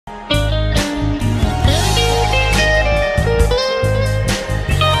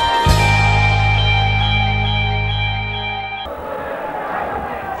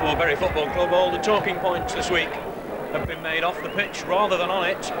Bury Football Club, all the talking points this week have been made off the pitch rather than on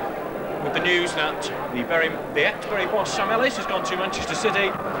it, with the news that the ex-Bury boss Sam Ellis has gone to Manchester City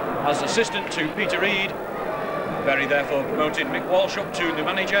as assistant to Peter Reid. Bury therefore promoted Mick Walsh up to the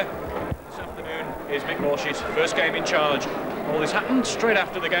manager. This afternoon is Mick Walsh's first game in charge. All this happened straight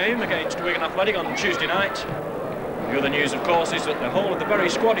after the game against Wigan Athletic on Tuesday night. The other news, of course, is that the whole of the Bury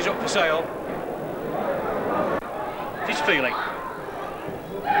squad is up for sale. It is feeling.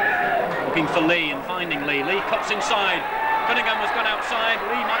 Looking for Lee and finding Lee. Lee cuts inside. Cunningham has gone outside.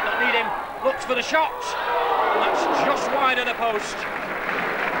 Lee might not need him. Looks for the shot. And that's just wide of the post.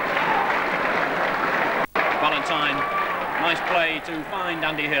 Valentine. Nice play to find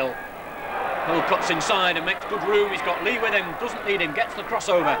Andy Hill. Hill cuts inside and makes good room. He's got Lee with him. Doesn't need him. Gets the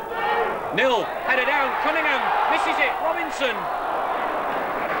crossover. Nil. Header down. Cunningham misses it. Robinson.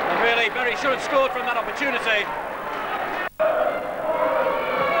 And really, Bury should have scored from that opportunity.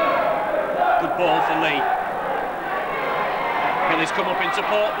 Good ball for Lee. Hill has come up in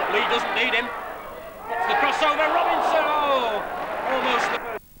support, but Lee doesn't need him. Gets the crossover. Robinson. Oh, almost the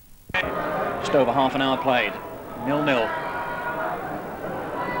first. Just over half an hour played. 0-0.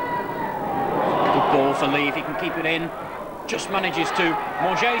 Good ball for Lee if he can keep it in. Just manages to.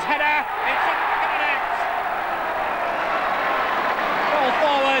 Monget's header. It's at the back of the net. Ball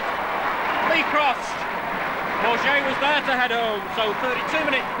forward. Lee crossed. Monget was there to head home. So 32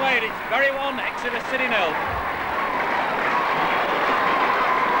 minutes played. It's Bury 1, Exeter City 0.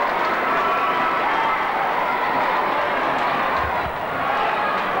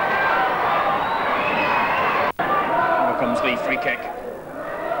 Here comes the free kick.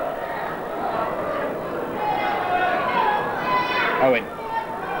 Owen,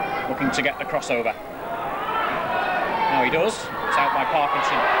 looking to get the crossover. Now he does. It's out by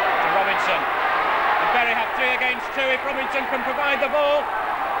Parkinson to Robinson. And Bury have 3 against 2 if Robinson can provide the ball.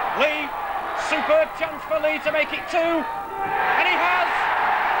 Lee, superb chance for Lee to make it 2. And he has!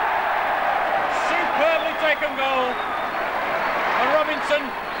 Superbly taken goal. And Robinson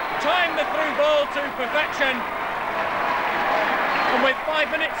timed the through ball to perfection. And with 5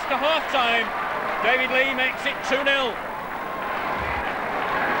 minutes to half-time, David Lee makes it 2-0.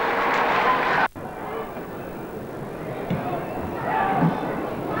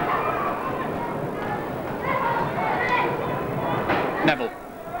 Neville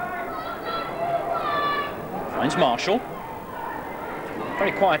finds Marshall.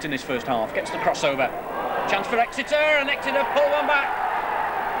 Very quiet in this first half. Gets the crossover. Chance for Exeter, and Exeter pull one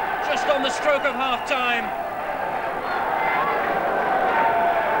back just on the stroke of half time.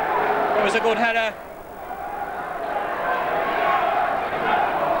 It was a good header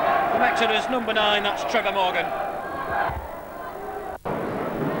from Exeter's number 9. That's Trevor Morgan.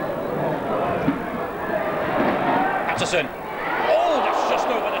 Patterson. Just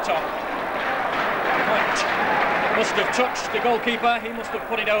over the top. It must have touched the goalkeeper. He must have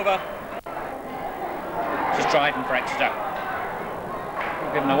put it over. This is Dryden for Exeter.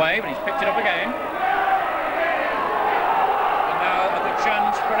 Given away, but he's picked it up again. And now a good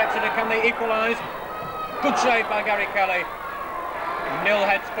chance for Exeter. Can they equalise? Good save by Gary Kelly. Nil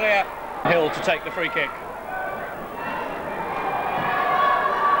heads clear. Hill to take the free kick.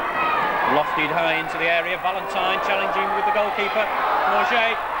 Lofted high into the area. Valentine challenging with the goalkeeper.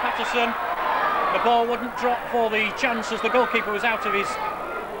 Monget, Patterson. The ball wouldn't drop for the chance as the goalkeeper was out of his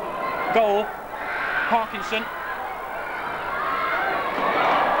goal. Parkinson.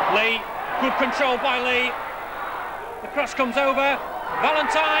 Lee, good control by Lee. The cross comes over.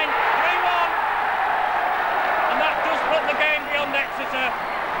 Valentine, 3-1. And that does put the game beyond Exeter.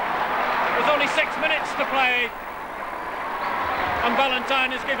 There's only 6 minutes to play. And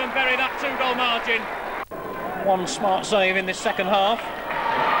Valentine has given Bury that 2-goal margin. One smart save in this second half,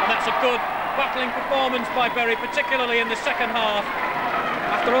 and that's a good battling performance by Bury, particularly in the second half.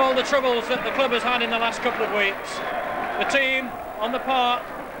 After all the troubles that the club has had in the last couple of weeks, the team on the park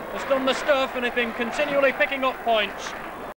has done the stuff and have been continually picking up points.